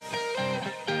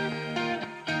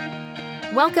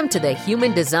Welcome to the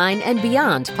Human Design and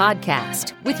Beyond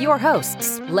podcast with your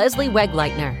hosts, Leslie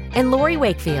Wegleitner and Lori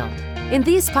Wakefield. In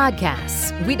these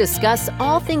podcasts, we discuss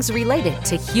all things related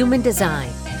to human design.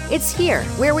 It's here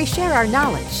where we share our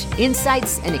knowledge,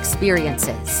 insights, and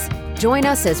experiences. Join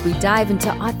us as we dive into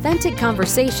authentic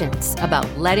conversations about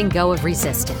letting go of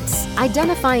resistance,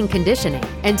 identifying conditioning,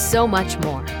 and so much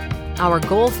more. Our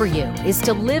goal for you is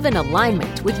to live in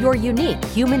alignment with your unique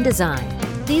human design.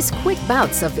 These quick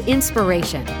bouts of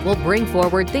inspiration will bring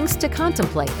forward things to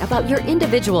contemplate about your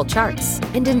individual charts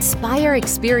and inspire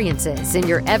experiences in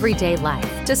your everyday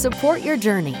life to support your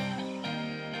journey.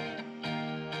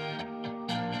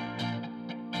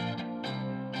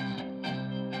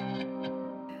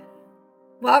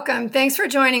 Welcome. Thanks for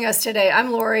joining us today.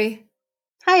 I'm Lori.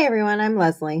 Hi, everyone. I'm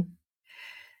Leslie.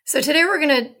 So today we're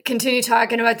going to continue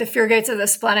talking about the fear gates of the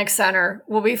Splenic Center.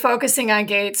 We'll be focusing on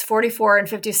gates 44 and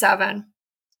 57.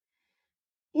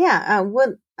 Yeah.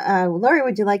 Lori,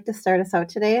 would you like to start us out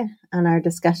today on our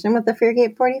discussion with the Fear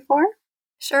Gate 44?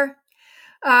 Sure.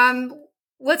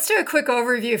 Let's do a quick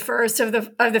overview first of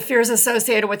the fears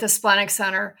associated with the Splenic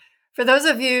Center. For those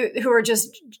of you who are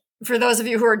just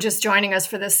joining us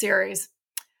for this series,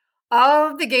 all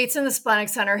of the gates in the Splenic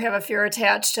Center have a fear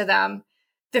attached to them.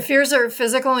 The fears are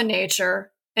physical in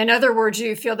nature. In other words,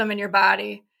 you feel them in your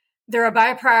body. They're a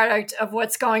byproduct of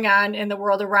what's going on in the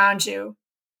world around you.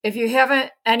 If you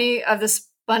haven't any of the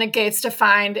splenic gates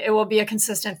defined, it will be a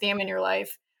consistent theme in your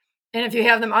life. And if you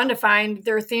have them undefined,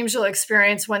 there are themes you'll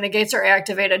experience when the gates are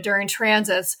activated during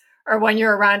transits or when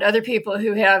you're around other people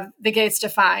who have the gates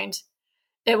defined.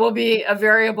 It will be a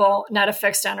variable, not a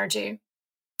fixed energy.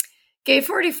 Gate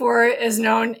 44 is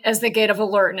known as the gate of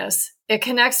alertness. It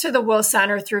connects to the will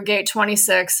center through gate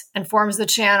 26 and forms the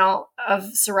channel of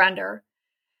surrender.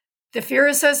 The fear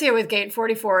associated with gate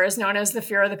 44 is known as the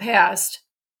fear of the past.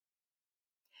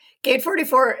 Gate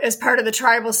 44 is part of the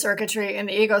tribal circuitry in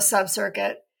the ego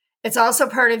subcircuit. It's also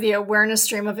part of the awareness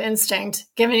stream of instinct,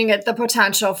 giving it the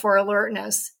potential for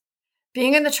alertness.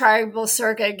 Being in the tribal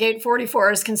circuit, gate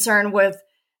 44 is concerned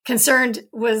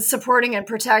with supporting and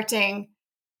protecting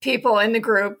people in the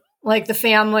group, like the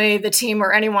family, the team,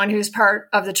 or anyone who's part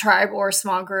of the tribe or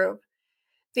small group.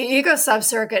 The ego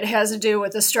subcircuit has to do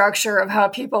with the structure of how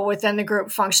people within the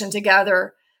group function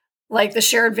together, like the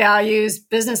shared values,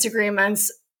 business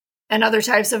agreements, and other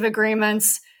types of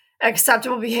agreements,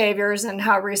 acceptable behaviors, and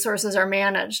how resources are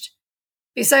managed.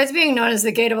 Besides being known as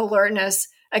the gate of alertness,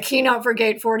 a keynote for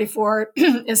gate 44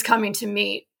 is coming to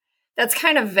meet. That's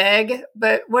kind of vague,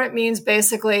 but what it means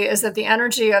basically is that the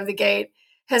energy of the gate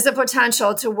has the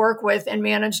potential to work with and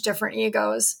manage different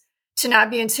egos, to not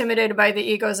be intimidated by the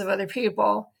egos of other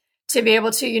people, to be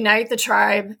able to unite the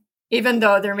tribe, even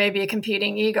though there may be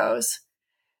competing egos.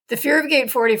 The fear of gate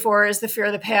 44 is the fear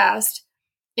of the past.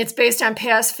 It's based on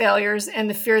past failures and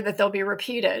the fear that they'll be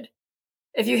repeated.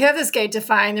 If you have this gate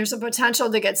defined, there's a potential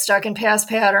to get stuck in past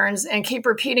patterns and keep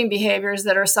repeating behaviors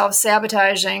that are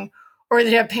self-sabotaging or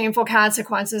that have painful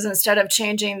consequences instead of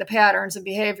changing the patterns of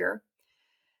behavior.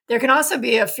 There can also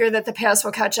be a fear that the past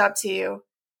will catch up to you.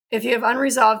 If you have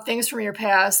unresolved things from your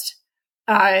past,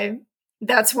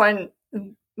 that's when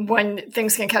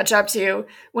things can catch up to you.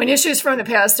 When issues from the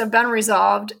past have been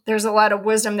resolved, there's a lot of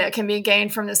wisdom that can be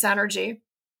gained from this energy.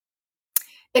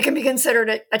 It can be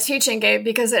considered a teaching gate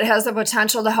because it has the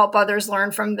potential to help others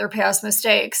learn from their past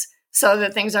mistakes so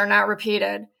that things are not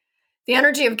repeated. The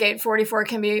energy of gate 44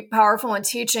 can be powerful in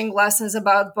teaching lessons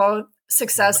about both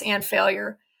success and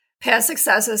failure. Past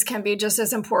successes can be just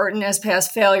as important as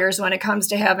past failures when it comes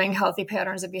to having healthy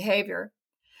patterns of behavior.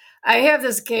 I have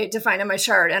this gate defined in my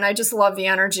chart, and I just love the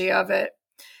energy of it.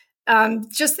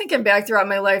 Just thinking back throughout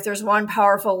my life, there's one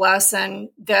powerful lesson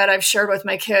that I've shared with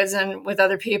my kids and with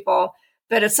other people,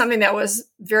 but it's something that was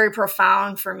very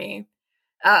profound for me.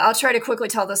 I'll try to quickly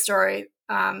tell the story.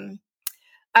 I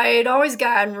had always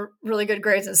gotten really good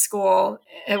grades in school.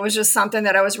 It was just something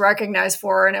that I was recognized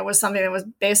for, and it was something that was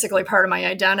basically part of my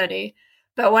identity.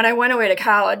 But when I went away to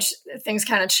college, things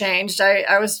kind of changed. It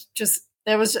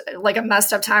was like a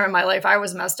messed up time in my life. I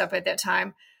was messed up at that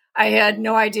time. I had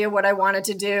no idea what I wanted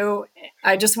to do.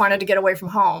 I just wanted to get away from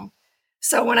home.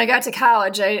 So when I got to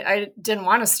college, I didn't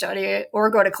want to study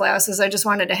or go to classes. I just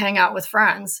wanted to hang out with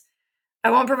friends. I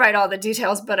won't provide all the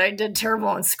details, but I did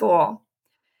terrible in school.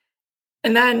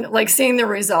 And then seeing the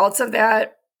results of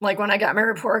that, when I got my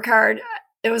report card,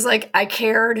 it was like I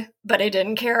cared, but I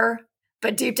didn't care.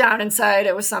 But deep down inside,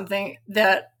 it was something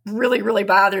that really, really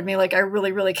bothered me. I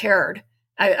really, really cared.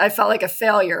 I felt like a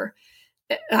failure.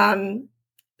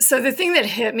 So the thing that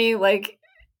hit me,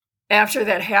 after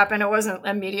that happened, it wasn't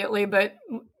immediately, but,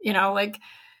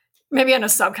 maybe on a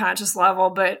subconscious level,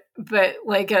 but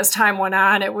like as time went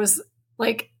on, it was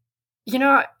like,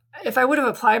 if I would have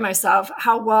applied myself,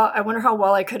 I wonder how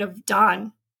well I could have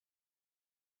done.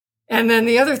 And then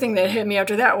the other thing that hit me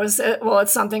after that was, well,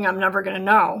 it's something I'm never going to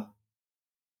know.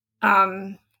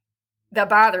 That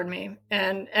bothered me.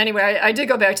 And anyway, I did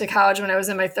go back to college when I was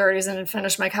in my 30s and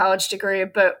finished my college degree.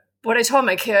 But what I told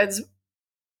my kids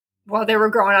while they were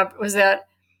growing up was that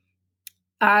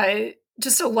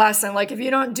just a lesson, like if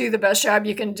you don't do the best job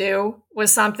you can do with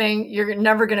something, you're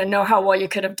never going to know how well you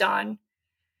could have done.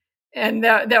 And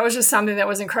that was just something that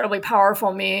was incredibly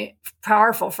powerful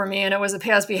for me. And it was a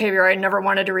past behavior I never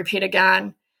wanted to repeat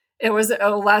again. It was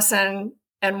a lesson,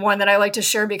 and one that I like to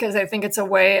share because I think it's a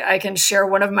way I can share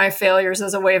one of my failures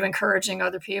as a way of encouraging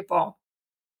other people.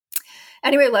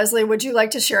 Anyway, Leslie, would you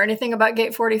like to share anything about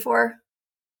Gate 44?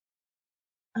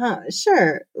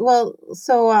 Sure. Well,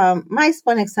 so my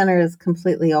Splenic Center is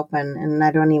completely open, and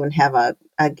I don't even have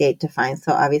a gate to find.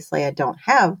 So obviously I don't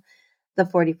have the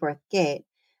 44th gate.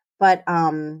 But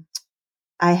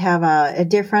I have a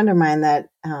dear friend of mine that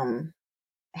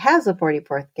has a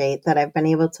 44th gate that I've been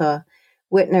able to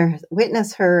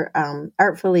witness her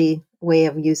artfully way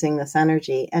of using this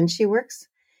energy. And she works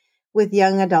with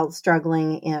young adults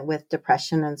struggling with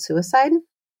depression and suicide.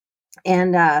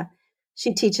 And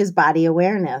she teaches body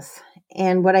awareness.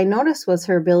 And what I noticed was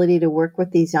her ability to work with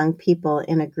these young people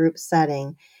in a group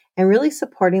setting and really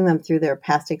supporting them through their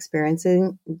past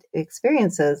experiences,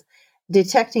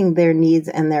 detecting their needs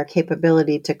and their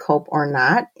capability to cope or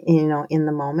not, in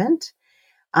the moment.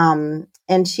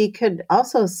 And she could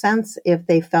also sense if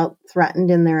they felt threatened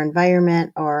in their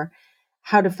environment or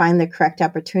how to find the correct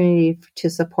opportunity to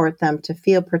support them to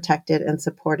feel protected and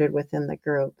supported within the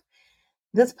group.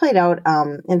 This played out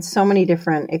in so many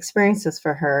different experiences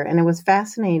for her, and it was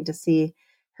fascinating to see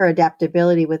her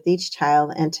adaptability with each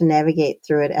child and to navigate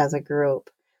through it as a group.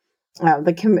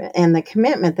 The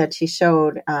commitment that she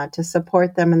showed to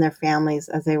support them and their families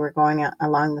as they were going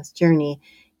along this journey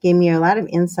gave me a lot of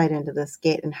insight into this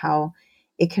gate and how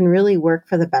it can really work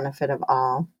for the benefit of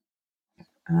all.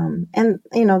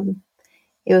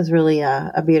 It was really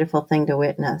a beautiful thing to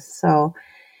witness. So,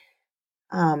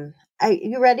 are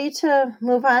you ready to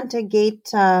move on to gate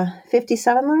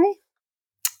 57, Lori?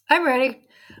 I'm ready.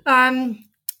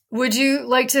 Would you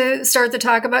like to start the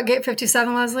talk about gate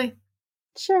 57, Leslie?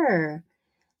 Sure.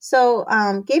 So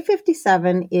gate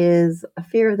 57 is a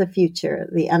fear of the future,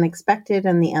 the unexpected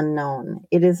and the unknown.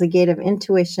 It is a gate of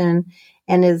intuition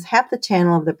and is half the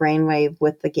channel of the brainwave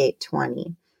with the gate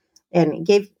 20. And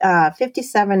gate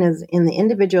 57 is in the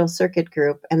individual circuit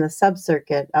group and the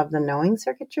subcircuit of the knowing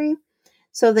circuitry.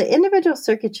 So the individual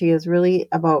circuitry is really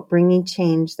about bringing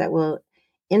change that will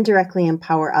indirectly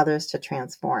empower others to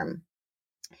transform.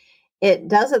 It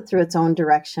does it through its own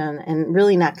direction and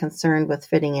really not concerned with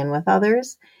fitting in with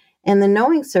others. And the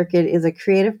knowing circuit is a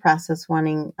creative process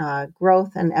wanting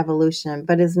growth and evolution,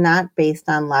 but is not based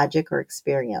on logic or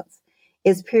experience.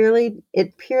 It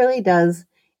purely does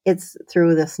it's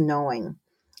through this knowing.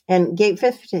 And gate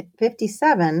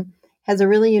 57 has a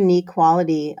really unique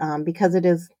quality because it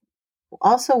is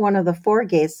also one of the 4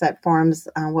 gates that forms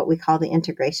what we call the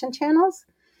integration channels.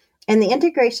 And the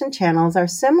integration channels are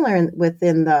similar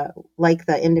within the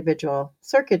individual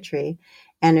circuitry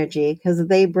energy because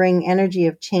they bring energy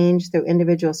of change through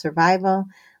individual survival,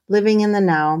 living in the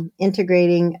now,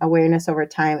 integrating awareness over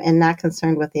time, and not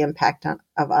concerned with the impact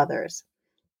of others.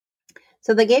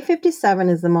 So the gate 57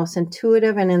 is the most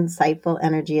intuitive and insightful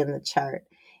energy in the chart.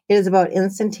 It is about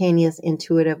instantaneous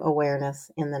intuitive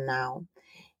awareness in the now.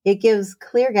 It gives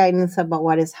clear guidance about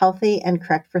what is healthy and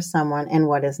correct for someone and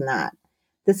what is not.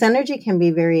 This energy can be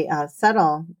very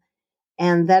subtle,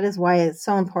 and that is why it's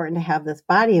so important to have this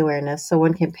body awareness so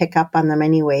one can pick up on the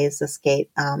many ways this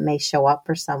gate may show up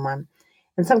for someone.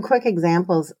 And some quick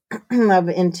examples of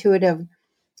an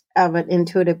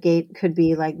intuitive gate could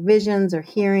be like visions or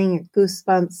hearing, or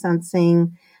goosebumps,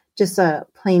 sensing, just a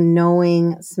plain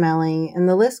knowing, smelling, and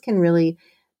the list can really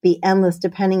be endless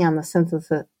depending on the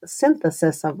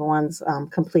synthesis of one's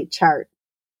complete chart.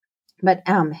 But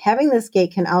having this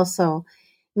gate can also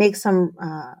make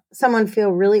someone feel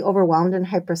really overwhelmed and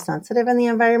hypersensitive in the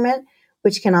environment,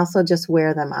 which can also just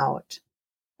wear them out.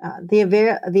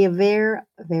 Variability.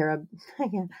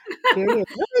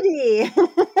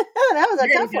 That was a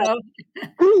tough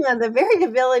one. The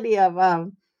variability of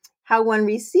how one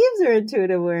receives their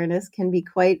intuitive awareness can be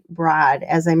quite broad,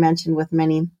 as I mentioned, with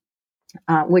many,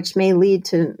 which may lead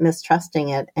to mistrusting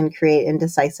it and create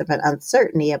indecisive and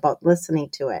uncertainty about listening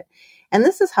to it. And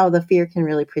this is how the fear can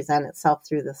really present itself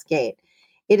through this gate.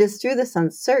 It is through this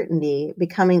uncertainty,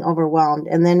 becoming overwhelmed,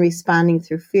 and then responding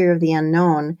through fear of the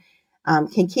unknown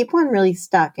can keep one really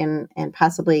stuck and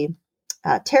possibly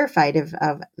terrified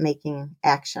of making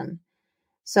action.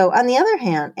 So on the other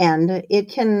hand, it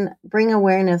can bring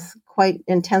awareness quite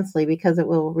intensely because it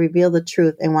will reveal the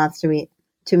truth and wants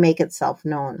to make itself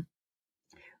known.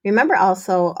 Remember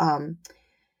also,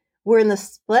 we're in the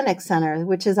Splenic Center,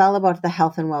 which is all about the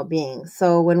health and well-being.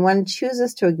 So when one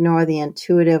chooses to ignore the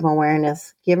intuitive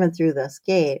awareness given through this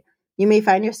gate, you may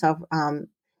find yourself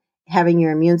having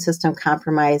your immune system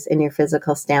compromised and your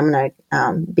physical stamina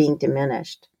being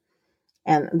diminished.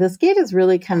 And this gate is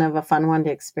really kind of a fun one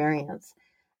to experience.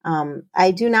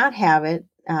 I do not have it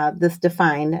this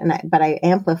defined, but I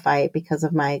amplify it because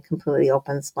of my completely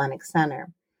open Splenic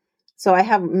Center. So I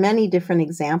have many different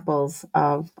examples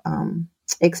of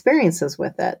experiences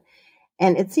with it.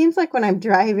 And it seems like when I'm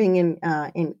driving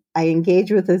and I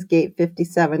engage with this gate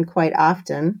 57 quite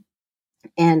often,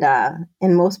 and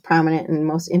most prominent and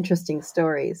most interesting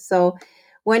stories. So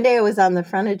one day I was on a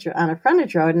frontage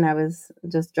road, and I was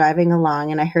just driving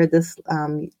along, and I heard this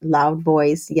loud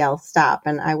voice yell, "Stop!"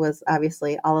 And I was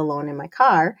obviously all alone in my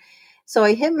car. So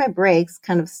I hit my brakes,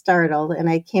 kind of startled, and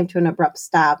I came to an abrupt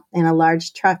stop, and a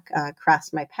large truck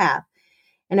crossed my path.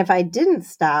 And if I didn't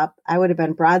stop, I would have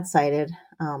been broadsided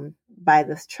by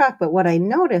this truck. But what I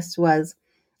noticed was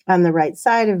on the right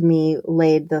side of me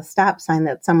laid the stop sign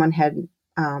that someone had,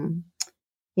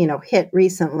 hit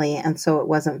recently, and so it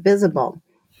wasn't visible.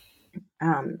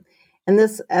 And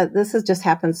this has just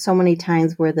happened so many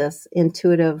times where this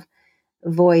intuitive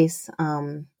voice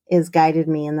is guided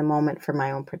me in the moment for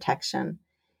my own protection.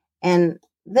 And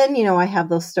then, I have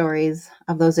those stories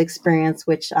of those experiences,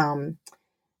 which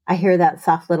I hear that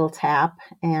soft little tap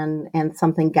and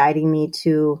something guiding me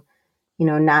to,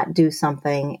 not do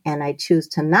something, and I choose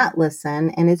to not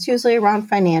listen. And it's usually around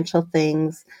financial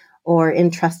things or in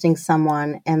trusting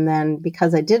someone. And then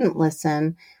because I didn't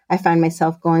listen, I find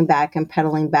myself going back and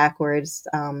pedaling backwards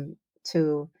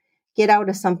to get out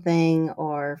of something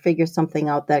or figure something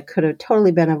out that could have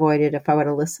totally been avoided if I would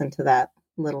have listened to that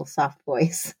little soft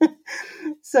voice.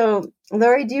 So,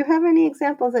 Lori, do you have any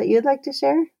examples that you'd like to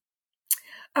share?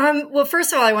 Well,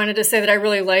 first of all, I wanted to say that I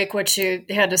really like what you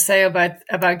had to say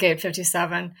about gate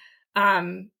 57.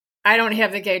 I don't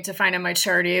have the gate defined in my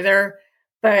chart either,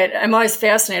 but I'm always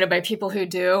fascinated by people who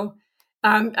do.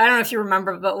 I don't know if you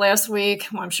remember, but last week,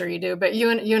 well, I'm sure you do, but you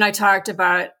and I talked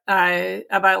about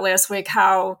last week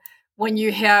how when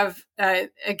you have a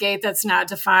gate that's not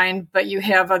defined, but you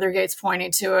have other gates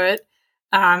pointing to it,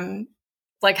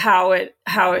 like how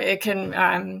it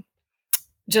can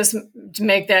just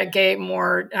make that gate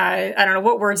more, I don't know,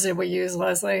 what words did we use,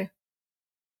 Leslie?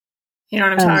 You know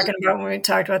what I'm talking about when we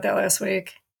talked about that last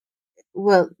week?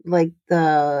 Well, like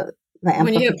the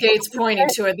when you have gates pointing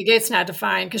to it, the gate's not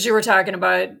defined, because you were talking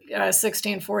about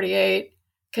 1648,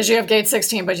 because you have gate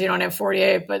 16, but you don't have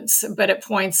 48, but it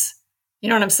points, you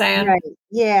know what I'm saying? Right.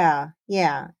 Yeah.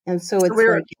 And so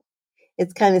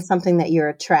it's kind of something that you're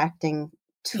attracting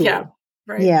to. Yeah.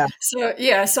 Right.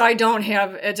 Yeah. So I don't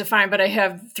have it defined, but I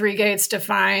have 3 gates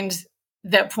defined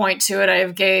that point to it. I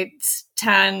have gates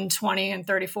 10, 20, and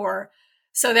 34.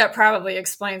 So that probably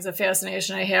explains the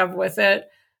fascination I have with it.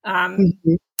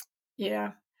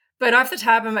 Yeah. But off the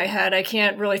top of my head, I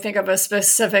can't really think of a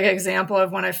specific example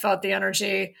of when I felt the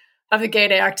energy of the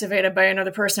gate activated by another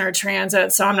person or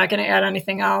transit. So I'm not going to add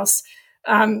anything else.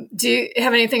 Do you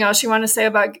have anything else you want to say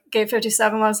about gate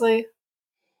 57, Leslie?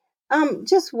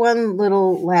 Just one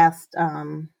little last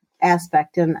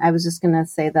aspect, and I was just going to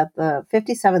say that the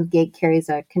 57th gate carries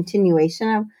a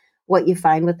continuation of what you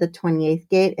find with the 28th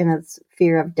gate, and its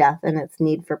fear of death and its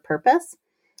need for purpose.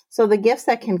 So the gifts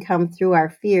that can come through our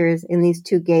fears in these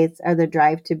 2 gates are the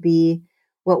drive to be,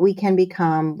 what we can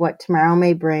become, what tomorrow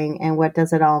may bring, and what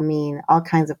does it all mean? All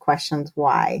kinds of questions,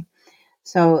 why?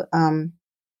 So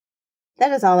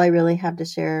that is all I really have to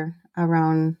share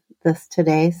around this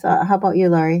today. So how about you,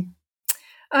 Lori?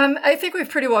 I think we've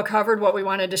pretty well covered what we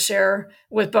wanted to share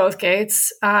with both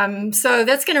gates. So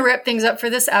that's going to wrap things up for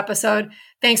this episode.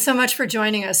 Thanks so much for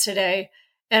joining us today.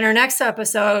 In our next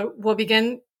episode, we'll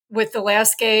begin with the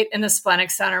last gate in the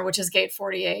Splenic Center, which is gate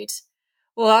 48.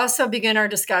 We'll also begin our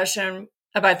discussion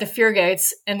about the fear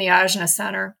gates in the Ajna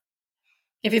Center.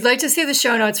 If you'd like to see the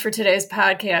show notes for today's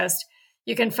podcast,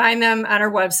 you can find them on our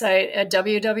website at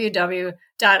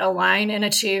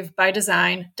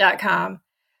www.alignandachieve.bydesign.com.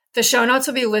 The show notes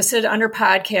will be listed under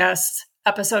podcasts,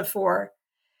 episode 4.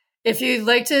 If you'd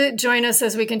like to join us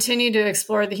as we continue to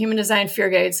explore the human design fear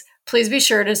gates, please be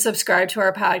sure to subscribe to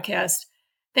our podcast.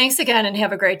 Thanks again and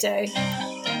have a great day.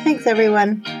 Thanks,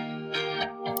 everyone.